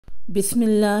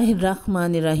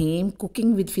बिस्मिल्लाहिर्रहमानिर्रहीम।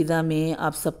 Cooking with फिजा में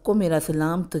आप सबको मेरा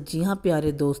सलाम। तो जी हाँ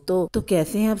प्यारे दोस्तों, तो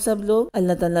कैसे हैं आप सब लोग।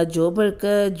 अल्लाह ताला जो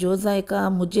बरकत जो जायका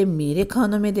मुझे मेरे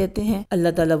खानों में देते हैं,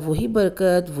 अल्लाह ताला वही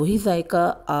बरकत वही जायका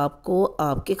आपको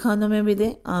आपके खानों में भी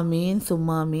दे। आमीन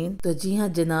सुम्मा आमीन। तो जी हाँ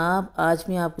जनाब, आज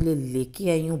मैं आपके लिए लेके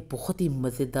आई हूँ बहुत ही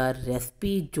मज़ेदार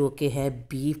रेसिपी जो कि है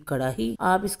बीफ कढ़ाई।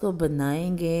 आप इसको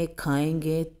बनाएंगे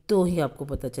खाएंगे तो ही आपको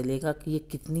पता चलेगा कि ये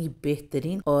कितनी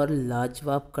बेहतरीन और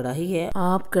लाजवाब कढ़ाई है।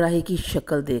 आप कढ़ाई की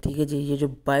शक्ल देख, ठीक है जी, ये जो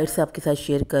बाइट्स आपके साथ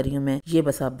शेयर कर रही हूँ मैं, ये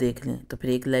बस आप देख लें तो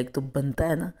फिर एक लाइक तो बनता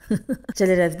है ना।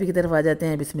 चलिए रेसिपी की तरफ आ जाते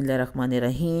हैं।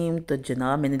 बिस्मिल्लाहिर्रहमानिर्रहीम। तो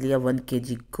जनाब मैंने लिया 1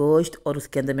 kg गोश्त और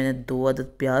उसके अंदर मैंने 2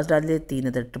 अदद प्याज डाले, 3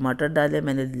 अदद टमाटर डाले,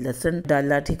 मैंने लहसुन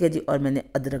डाला, ठीक है जी, और मैंने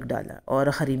अदरक डाला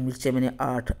और हरी मिर्चें मैंने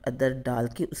 8 अदद डाल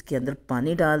के उसके अंदर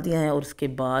पानी डाल दिया है और उसके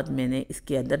बाद मैंने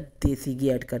इसके अंदर देसी घी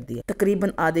ऐड कर दिया।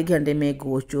 तकरीबन आधे घंटे में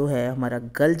गोश्त जो है हमारा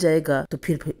गल जाएगा तो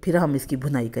फिर हम इसकी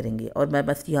भुनाई करेंगे। और मैं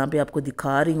बस यहाँ पे आपको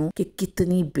दिखा रही हूँ कि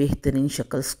कितनी बेहतरीन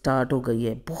शक्ल स्टार्ट हो गई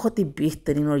है। बहुत ही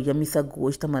बेहतरीन और यमी सा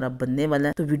गोश्त हमारा बनने वाला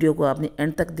है। तो वीडियो को आपने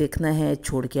एंड तक देखना है,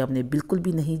 छोड़ के आपने बिल्कुल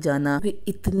भी नहीं जाना।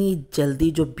 इतनी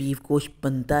जल्दी जो बीफ गोश्त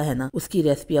बनता है ना, उसकी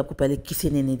रेसिपी आपको पहले किसी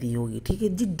ने नहीं दी होगी। ठीक है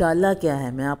जी। डाला क्या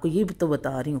है मैं आपको ये तो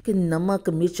बता रही हूँ कि नमक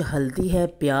मिर्च हल्दी है,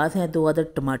 प्याज है, 2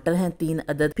 अदद टमाटर हैं, 3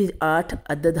 अदद, फिर 8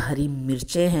 अदद हरी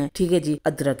मिर्चें हैं, ठीक है जी,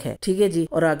 अदरक है, ठीक है जी,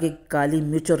 और आगे काली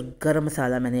मिर्च और गरम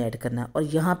मसाला मैंने ऐड करना है। और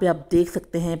यहाँ पे आप देख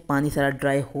सकते हैं पानी सारा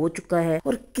ड्राई हो चुका है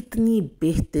और कितनी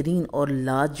बेहतरीन और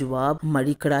लाजवाब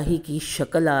हमारी कढ़ाई की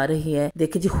शक्ल आ रही है।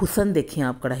 देखिए जी, हुसन देखिए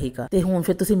आप कढ़ाई का। ते हुन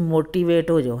फिर तुसी मोटिवेट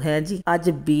हो जाओ है जी। आज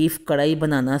बीफ कढ़ाई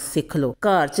बनाना सीख लो।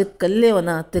 घर च कल्ले हो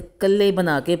ना ते कल्ले ही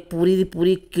बना के पूरी दी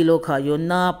पूरी किलो खाओ।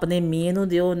 ना अपने मीए नू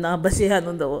दियो, ना बच्चियां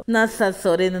नू दो, ना सस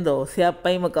सहुरे नू दो, स्यापा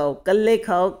ही मकाओ। कल्ले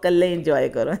खाओ, कल्ले इंजॉय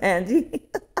करो है जी।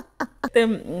 तो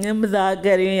मजाक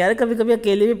कर रही हूँ यार, कभी कभी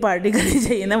अकेले भी पार्टी करनी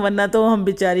चाहिए ना, वरना तो हम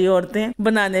बेचारी औरतें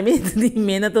बनाने में इतनी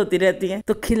मेहनत होती रहती है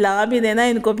तो खिला भी देना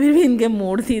इनको, फिर भी इनके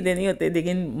मूड सीधे नहीं होते।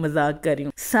 लेकिन मजाक कर रही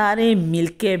हूँ। सारे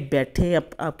मिलके बैठे,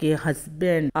 आपके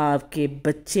हस्बैंड, आपके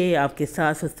बच्चे, आपके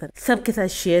सास ससुर, सबके साथ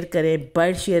शेयर करें,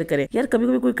 बाइट शेयर करें यार। कभी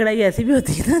कभी कोई कढ़ाई ऐसी भी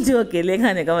होती है ना जो अकेले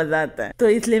खाने का मजा आता है। तो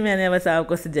इसलिए मैंने बस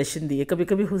आपको सजेशन दी है, कभी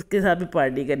कभी उसके साथ भी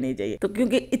पार्टी करनी चाहिए। तो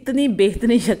क्योंकि इतनी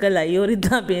बेहतरीन शक्ल आई और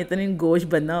इतना बेहतरीन गोश्त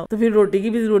बना हो तो फिर रोटी की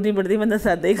भी जरूरत नहीं पड़ती, बंदा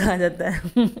सादा ही खा जाता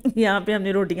है। यहाँ पे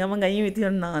हमने रोटियां मंगाई हुई थी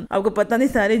और नान, आपको पता नहीं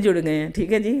सारे जुड़ गए हैं,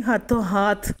 ठीक है जी। हाथों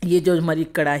हाथ ये जो हमारी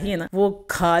कढ़ाई है ना वो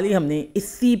खा ली हमने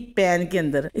इसी पैन के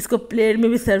अंदर। इसको प्लेट में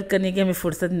भी सर्व करने की हमें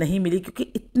फुर्सत नहीं मिली क्योंकि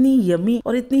इतनी यमी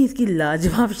और इतनी इसकी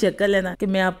लाजवाब शक्ल है ना कि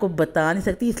मैं आपको बता नहीं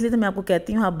सकती। इसलिए तो मैं आपको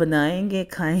कहती हूँ आप बनाएंगे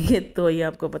खाएंगे तो ये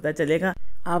आपको पता चलेगा।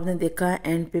 आपने देखा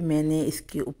एंड पे मैंने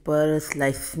इसके ऊपर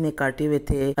स्लाइस में काटे हुए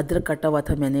थे, अदरक काटा हुआ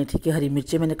था मैंने, ठीक है, हरी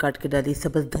मिर्चें मैंने काट के डाली,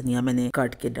 सब्ज धनिया मैंने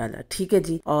काट के डाला, ठीक है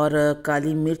जी, और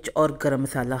काली मिर्च और गरम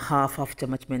मसाला हाफ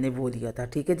चम्मच मैंने वो लिया था,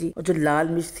 ठीक है जी, और जो लाल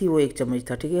मिर्च थी वो 1 चम्मच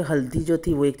था, ठीक है, हल्दी जो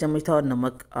थी वो 1 चम्मच था और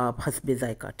नमक आप हस्बे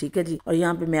जायका, ठीक है जी। और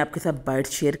यहाँ पे मैं आपके साथ बाइट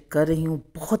शेयर कर रही हूँ।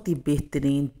 बहुत ही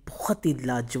बेहतरीन, बहुत ही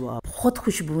लाजवाब, बहुत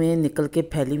खुशबुएं निकल के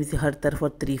फैली हुई थी हर तरफ और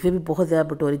तारीफें भी बहुत ज्यादा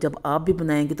बटोरी। जब आप भी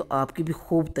बनाएंगे तो आपकी भी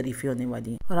खूब तारीफें होने वाली।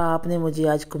 और आपने मुझे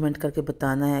आज कमेंट करके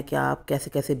बताना है कि आप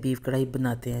कैसे कैसे बीफ कढ़ाई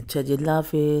बनाते हैं। अच्छा जी, अल्लाह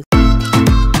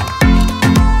हाफिज़।